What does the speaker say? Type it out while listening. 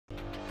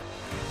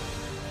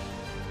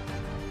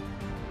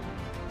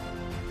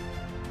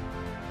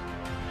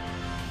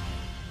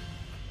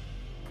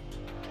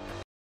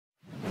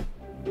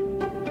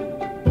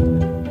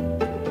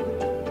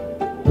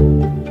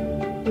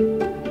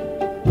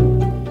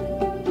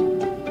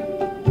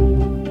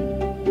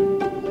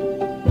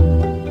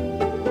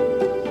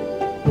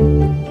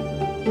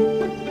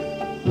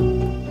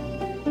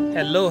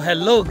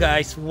Hello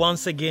guys,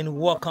 once again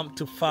welcome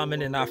to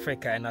Farming in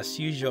Africa, and as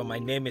usual my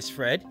name is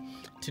Fred.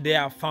 Today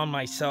I found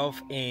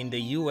myself in the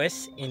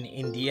US in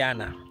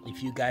Indiana.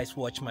 If you guys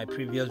watched my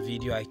previous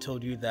video, I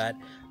told you that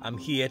I'm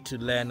here to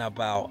learn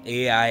about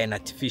AI and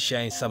artificial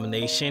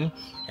insemination,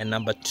 and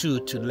number two,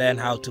 to learn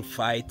how to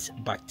fight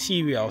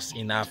bacteria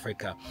in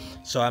Africa.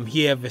 So I'm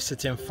here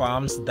visiting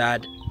farms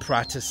that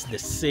practice the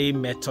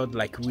same method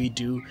like we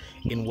do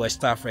in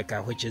West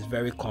Africa, which is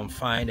very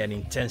confined and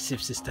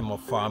intensive system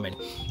of farming.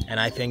 And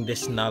I think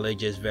this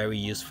knowledge is very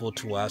useful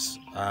to us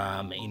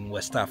in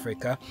West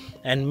Africa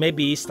and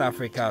maybe East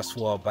Africa as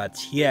well. But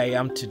here I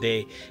am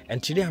today,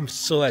 and today I'm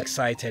so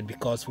excited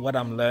because what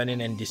I'm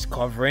learning and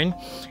discovering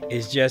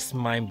is just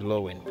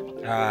mind-blowing.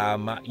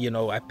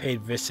 I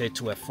paid visit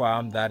to a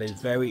farm that is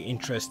very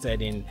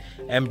interested in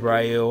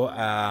embryo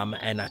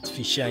and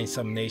artificial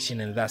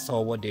insemination, and that's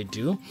all what they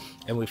do.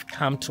 And we've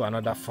come to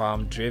another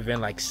farm,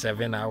 driven like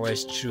 7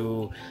 hours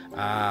through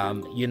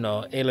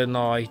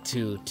Illinois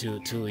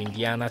to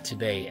Indiana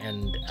today,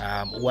 and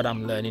what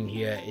I'm learning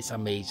here is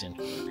amazing.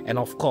 And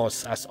of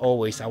course, as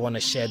always, I want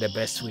to share the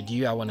best with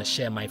you. I want to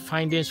share my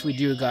findings with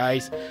you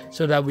guys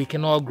so that we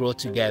can all grow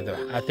together.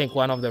 I think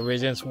one of the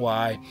reasons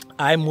why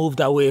I moved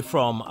away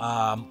from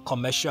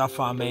commercial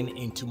farming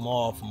into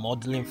more of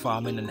modeling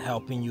farming and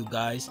helping you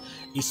guys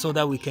is so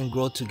that we can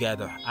grow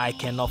together. I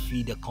cannot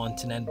feed the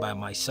continent by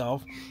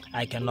myself.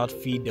 I cannot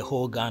feed the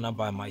whole Ghana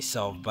by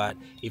myself, but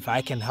if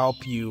I can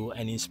help you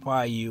and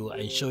inspire you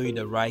and show you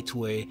the right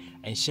way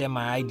and share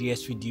my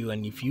ideas with you,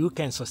 and if you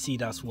can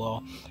succeed as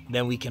well,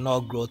 then we can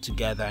all grow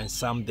together, and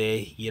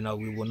someday we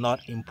will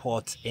not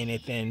import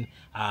anything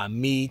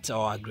meat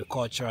or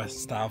agricultural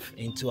stuff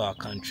into our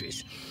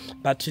countries.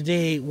 But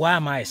today, why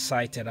am I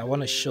excited? I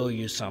want to show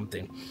you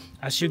something.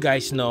 As you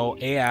guys know,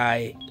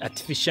 AI,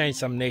 artificial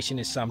insemination,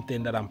 is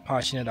something that I'm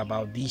passionate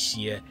about this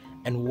year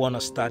and want to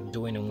start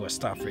doing in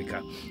West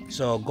Africa.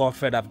 So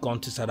Godfred, I've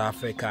gone to South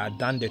Africa, I've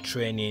done the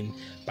training,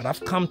 but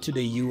I've come to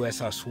the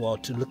US as well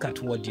to look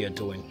at what they're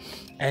doing.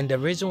 And the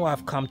reason why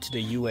I've come to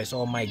the US,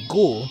 or my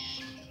goal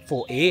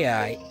for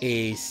AI,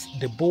 is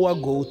the Boer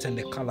goat and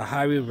the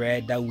Kalahari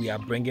red that we are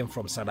bringing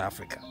from South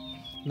Africa.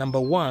 Number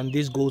one,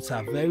 these goats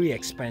are very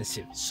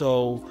expensive.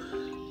 So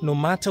no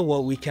matter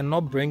what, we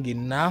cannot bring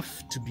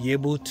enough to be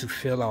able to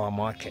fill our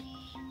market.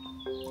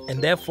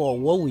 And therefore,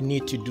 what we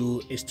need to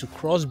do is to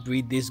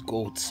crossbreed these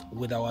goats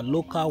with our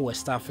local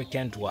West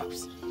African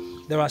dwarfs.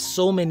 There are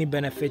so many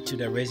benefits to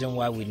the reason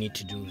why we need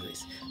to do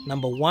this.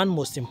 Number one,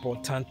 most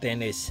important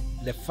thing is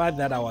the fact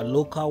that our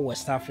local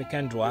West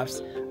African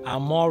dwarfs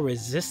are more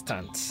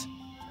resistant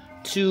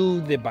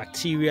to the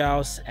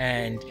bacteria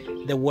and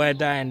the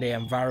weather and the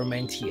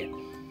environment here.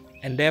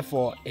 And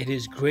therefore, it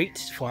is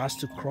great for us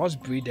to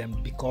crossbreed them,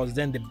 because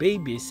then the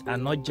babies are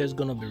not just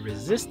going to be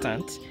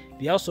resistant,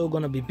 they're also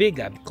going to be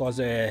bigger, because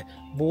the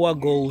Boer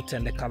goat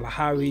and the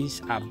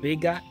Kalaharis are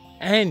bigger,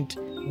 and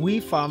we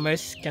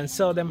farmers can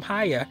sell them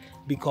higher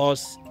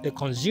because the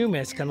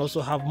consumers can also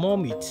have more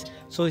meat.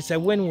 So it's a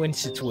win-win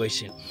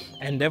situation.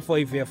 And therefore,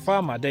 if you're a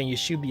farmer, then you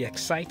should be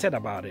excited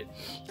about it.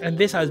 And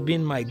this has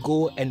been my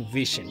goal and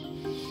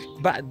vision.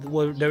 But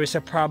there is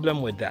a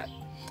problem with that.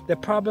 The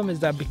problem is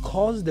that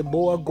because the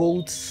Boer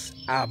goats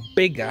are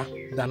bigger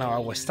than our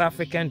West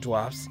African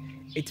dwarfs,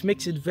 it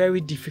makes it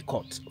very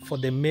difficult for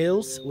the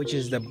males, which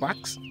is the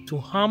bucks, to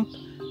hump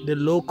the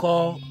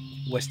local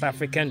West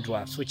African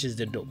dwarfs, which is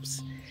the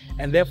does.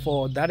 And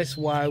therefore, that is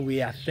why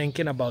we are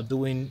thinking about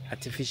doing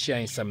artificial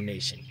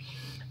insemination.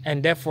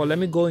 And therefore, let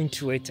me go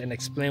into it and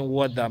explain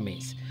what that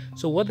means.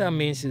 So what that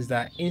means is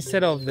that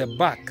instead of the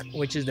buck,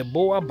 which is the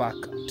Boer buck,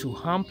 to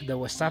hump the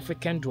West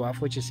African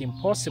dwarf, which is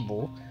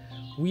impossible,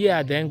 we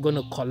are then going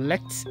to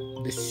collect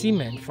the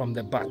semen from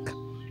the buck.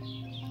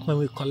 When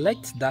we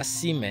collect that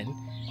semen,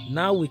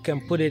 now we can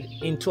put it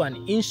into an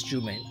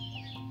instrument,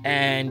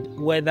 and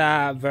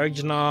whether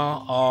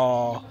virginal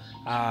or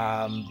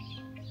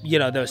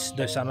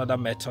there's another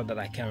method that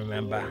I can't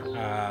remember.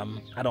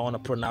 I don't want to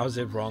pronounce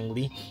it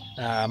wrongly,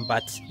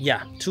 but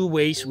yeah, two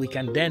ways we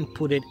can then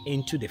put it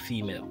into the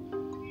female.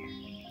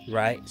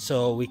 Right,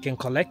 so we can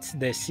collect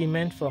the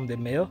semen from the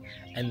male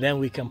and then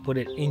we can put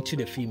it into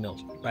the female.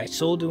 By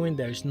so doing,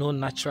 there is no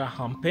natural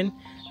humping,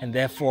 and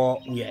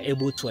therefore we are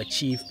able to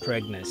achieve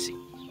pregnancy.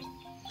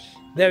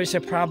 There is a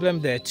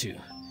problem there too.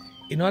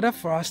 In order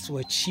for us to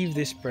achieve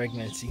this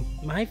pregnancy,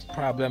 my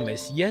problem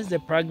is, yes, the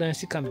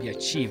pregnancy can be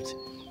achieved,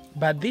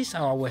 but these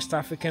are our West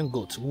African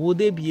goats. Will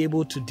they be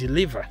able to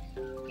deliver?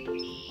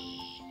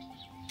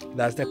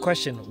 That's the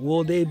question.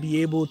 Will they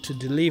be able to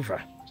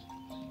deliver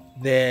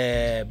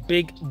the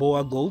big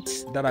Boer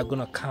goats that are going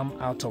to come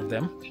out of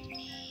them?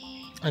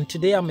 And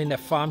today I'm in the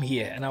farm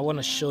here, and I want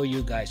to show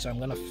you guys. So I'm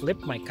going to flip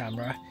my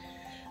camera.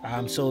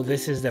 So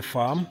this is the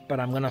farm, but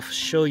I'm going to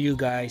show you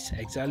guys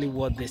exactly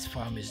what this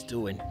farm is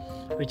doing,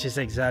 which is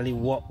exactly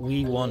what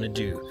we want to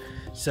do.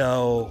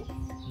 So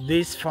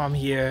this farm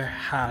here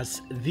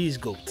has these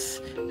goats.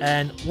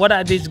 And what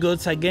are these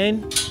goats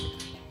again?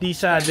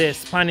 These are the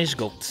Spanish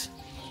goats.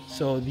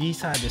 So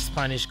these are the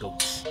Spanish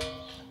goats.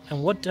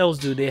 And what else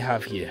do they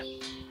have here?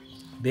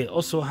 they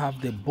also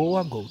have the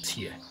Boer goats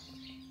here.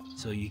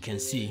 So you can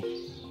see,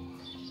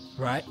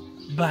 right?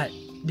 But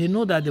they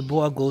know that the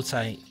Boer goats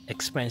are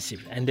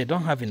expensive and they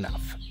don't have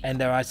enough. And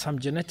there are some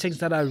genetics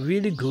that are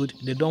really good.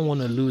 They don't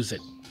want to lose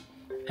it.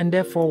 And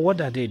therefore,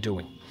 what are they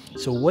doing?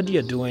 So what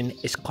you're doing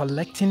is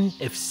collecting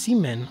a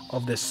semen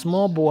of the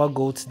small Boer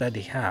goats that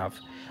they have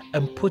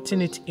and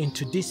putting it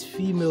into these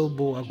female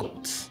Boer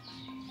goats.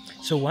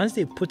 So once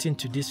they put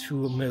into these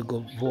female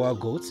Boer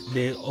goats,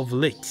 they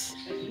ovulate.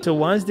 So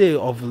once they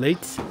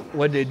ovulate,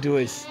 what they do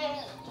is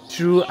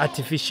through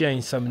artificial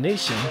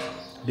insemination,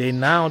 they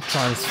now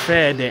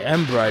transfer the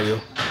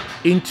embryo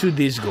into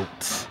these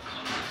goats,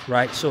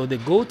 right? So the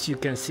goat you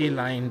can see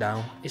lying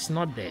down is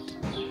not dead.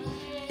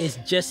 It's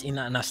just in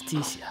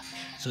anesthesia.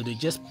 So they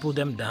just put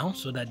them down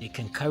so that they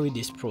can carry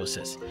this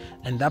process.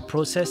 And that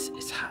process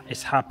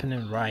is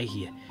happening right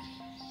here.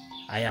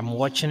 I am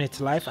watching it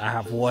live. I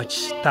have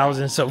watched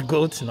thousands of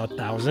goats, not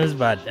thousands,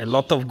 but a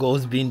lot of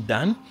goats being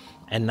done.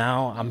 And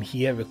now I'm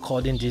here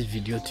recording this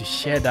video to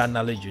share that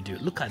knowledge with you.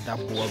 Look at that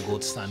Boer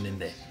goat standing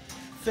there.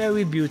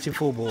 Very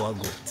beautiful Boer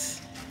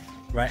goats,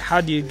 right?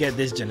 How do you get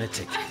this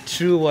genetic?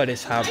 Through what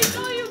is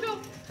happening,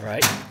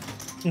 right?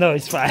 No,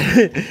 it's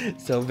fine.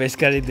 So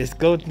basically this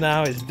goat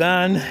now is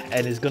done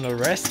and it's gonna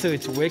rest till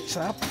it wakes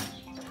up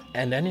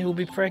and then it will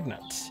be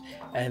pregnant.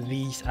 And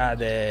these are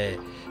the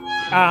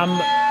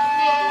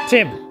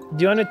Tim,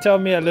 do you want to tell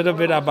me a little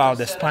bit about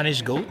the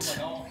Spanish goat?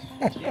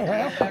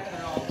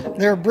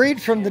 They're a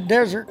breed from the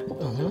desert.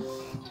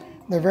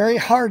 They're very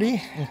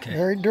hardy, Okay.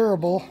 very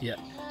durable. Yeah.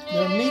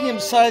 They're a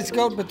medium-sized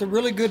goat, but they're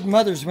really good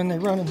mothers when they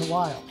run in the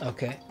wild.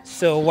 Okay.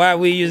 So why are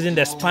we using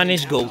the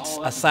Spanish goats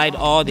aside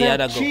all the They're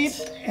other cheap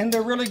goats? and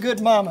they're really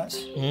good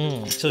mamas.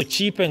 So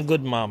cheap and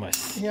good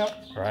mamas. Yep.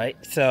 Right.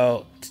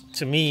 So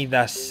to me,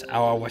 that's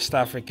our West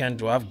African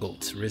dwarf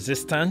goats.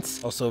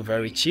 Resistance, also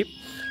very cheap.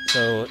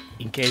 So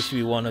in case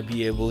we want to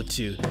be able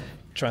to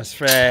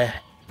transfer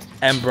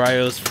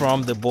embryos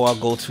from the Boer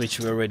goats, which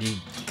we already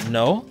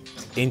know,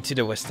 into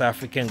the West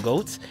African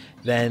goats,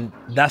 then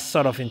that's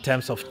sort of in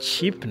terms of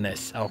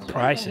cheapness or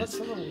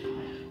prices,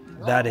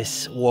 that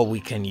is what we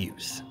can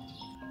use.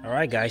 All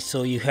right, guys,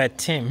 so you heard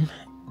Tim.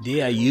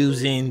 They are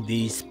using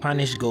the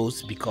Spanish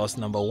goats because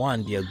number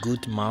one, they are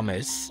good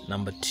mamas.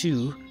 Number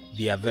two,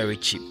 they are very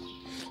cheap.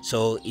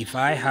 So if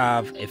I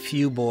have a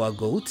few Boer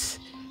goats,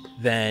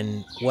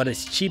 then what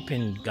is cheap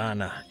in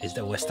Ghana is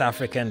the West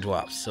African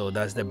dwarfs. So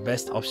that's the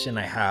best option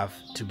I have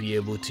to be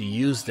able to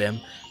use them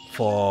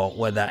for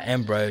whether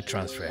embryo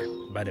transfer.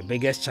 But the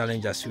biggest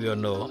challenge, as we all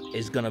know,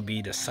 is going to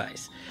be the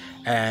size.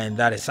 And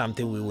that is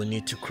something we will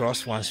need to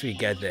cross once we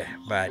get there.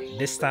 But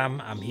this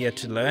time I'm here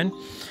to learn.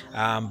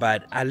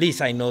 But at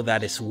least I know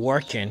that it's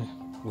working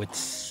with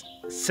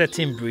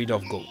certain breed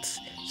of goats.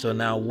 So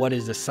now what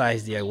is the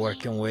size they are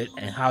working with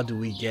and how do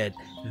we get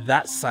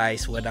that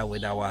size, whether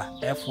with our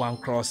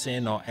F1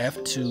 crossing or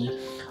F2,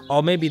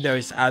 or maybe there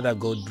is other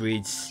goat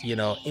breeds, you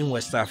know, in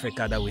West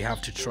Africa that we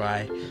have to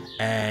try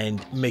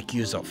and make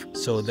use of.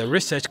 So the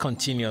research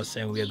continues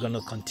and we are going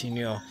to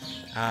continue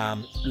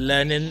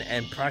learning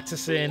and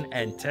practicing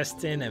and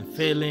testing and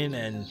failing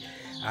and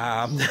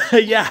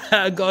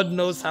yeah, God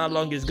knows how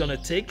long it's going to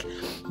take.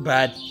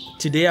 But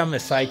today I'm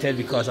excited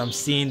because I'm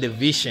seeing the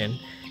vision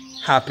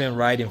happen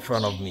right in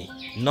front of me.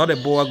 Not a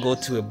Boer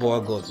goat to a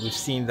Boer goat, we've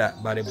seen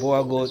that, but a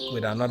Boer goat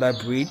with another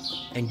breed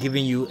and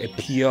giving you a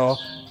pure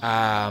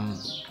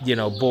you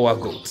know, Boer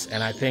goats.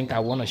 And I think I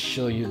want to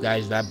show you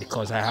guys that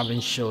because I haven't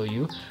shown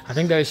you. I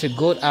think there is a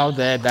goat out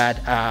there that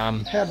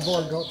Had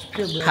Boer goats,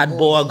 purebred had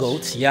Boer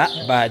goats, yeah.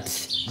 But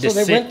so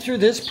they went through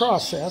this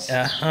process.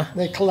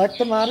 They collect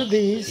them out of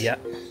these, yeah,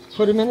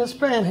 put them in a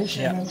Spanish,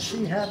 yeah. and then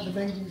she had the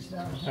babies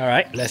down here. All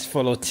right, let's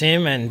follow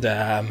Tim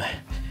and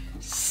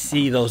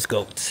see those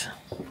goats,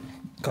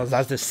 because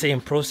that's the same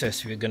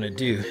process we're gonna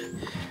do.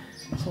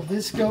 So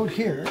this goat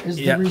here is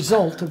Yeah. the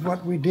result of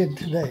what we did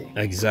today.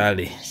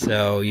 Exactly.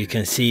 So you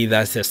can see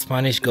that's a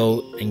Spanish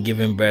goat and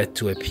giving birth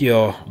to a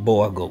pure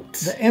Boer goat.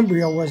 The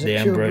embryo was The a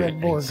embryo,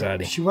 purebred Boer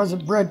exactly. goat. She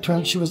wasn't bred to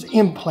him, she was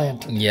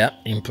implanted. Yeah,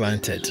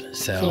 implanted.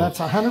 So that's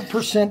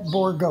 100%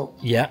 Boer goat.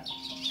 Yeah,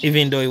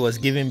 even though it was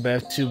given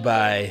birth to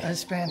by A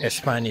Spanish. a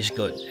Spanish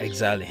goat.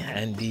 Exactly.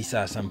 And these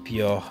are some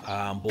pure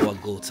Boer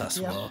goats as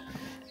Yeah. well,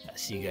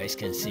 as you guys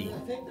can see.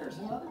 I think there's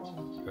another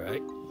one.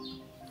 Right,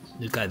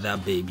 look at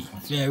that baby,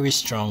 very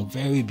strong,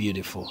 very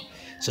beautiful.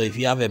 So if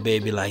you have a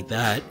baby like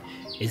that,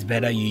 it's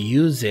better you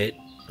use it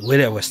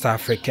with a West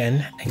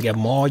African and get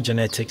more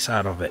genetics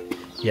out of it.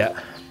 Yeah.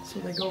 So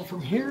they go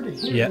from here to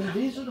here. Yeah. And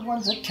these are the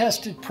ones that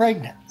tested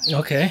pregnant.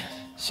 Okay.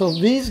 So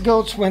these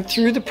goats went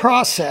through the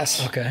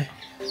process, Okay.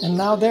 and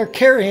now they're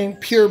carrying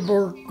pure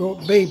Boer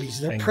goat babies.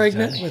 They're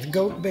pregnant Exactly. with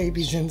goat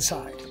babies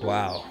inside.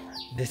 Wow,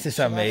 this is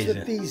That's amazing.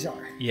 what these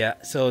are. Yeah,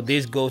 so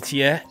these goats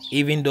here,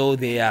 even though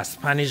they are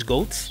Spanish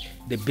goats,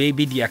 the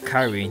baby they are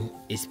carrying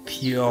is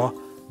pure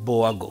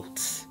Boer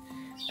goats.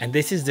 And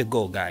this is the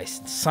goal,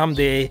 guys.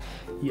 Someday,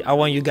 I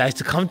want you guys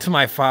to come to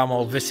my farm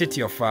or visit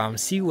your farm,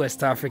 see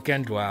West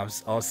African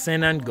dwarfs or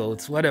Senan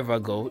goats, whatever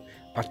goat,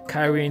 but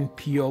carrying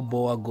pure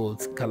Boer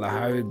goat,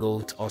 Kalahari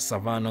goat, or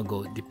Savannah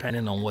goat,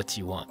 depending on what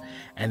you want.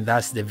 And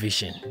that's the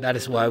vision. That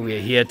is why we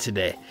are here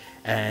today,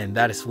 and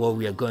that is what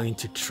we are going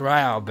to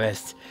try our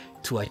best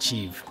to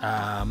achieve.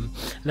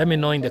 Let me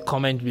know in the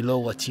comment below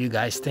what you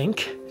guys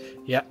think.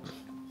 Yeah.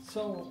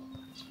 So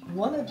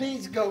one of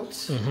these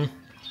goats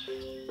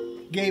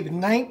gave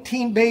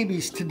 19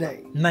 babies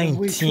today.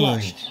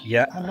 19.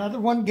 Yeah. Another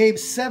one gave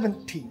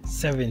 17.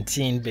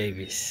 17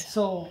 babies.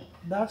 So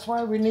that's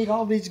why we need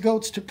all these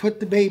goats to put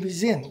the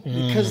babies in,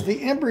 because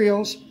the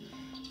embryos,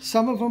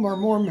 some of them are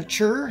more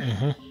mature,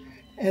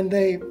 and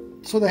they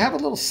have a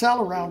little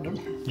cell around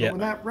them. Yeah. When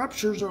that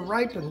ruptures or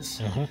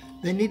ripens,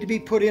 they need to be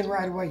put in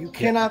right away. You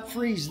cannot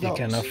freeze those. You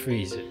cannot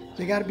freeze it.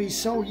 They got to be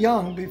so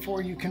young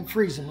before you can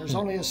freeze them. There's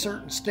only a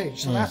certain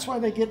stage. So that's why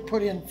they get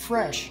put in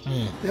fresh.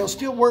 They'll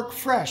still work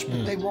fresh,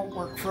 but they won't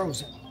work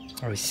frozen.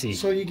 I see.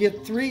 So you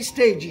get 3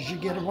 stages. You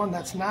get one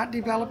that's not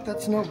developed,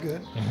 that's no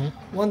good.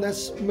 One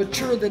that's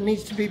mature that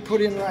needs to be put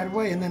in right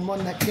away, and then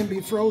one that can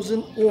be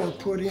frozen or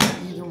put in.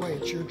 Either way,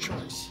 it's your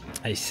choice.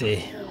 I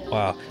see.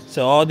 Wow.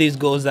 So all these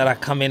goats that are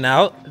coming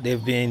out,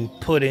 they've been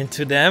put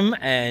into them,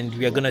 and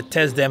we are going to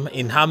test them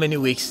in how many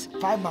weeks?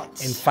 5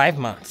 months. In 5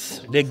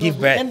 months. They give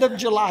birth. End of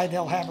July,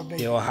 they'll have a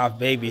baby. They will have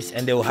babies,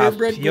 and they will have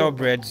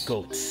purebred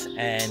goats.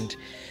 And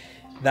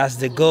that's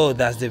the goal,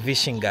 that's the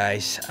vision,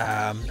 guys.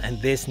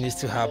 And this needs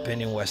to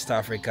happen in West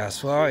Africa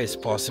as well. It's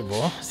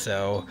possible.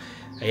 So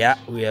yeah,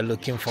 we are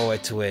looking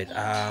forward to it.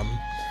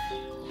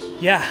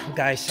 Yeah,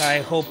 guys,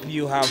 I hope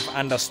you have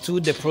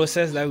understood the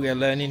process that we are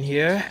learning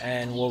here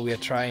and what we are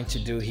trying to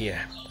do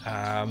here.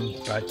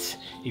 But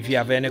if you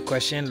have any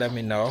question, let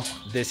me know.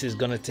 This is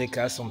going to take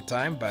us some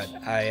time, but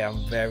I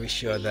am very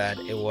sure that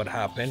it would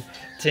happen.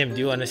 Tim, do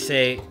you want to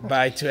say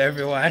bye to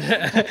everyone?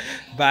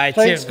 Bye,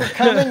 Thanks Tim. for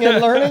coming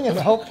and learning, and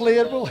hopefully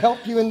it will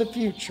help you in the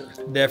future.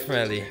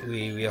 Definitely.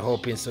 We are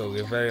hoping so.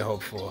 We're very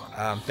hopeful.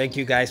 Thank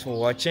you guys for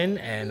watching,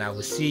 and I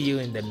will see you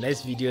in the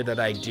next video that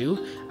I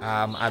do.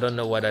 I don't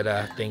know what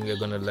other thing we're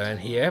going to learn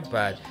here,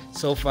 but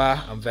so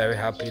far I'm very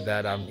happy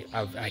that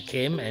I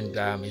came, and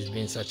it's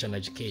been such an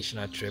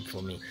educational trip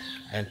for me.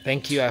 And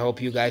thank you. I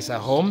hope you guys are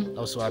home.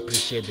 Also, I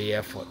appreciate the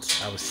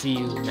efforts. I will see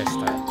you next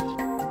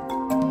time.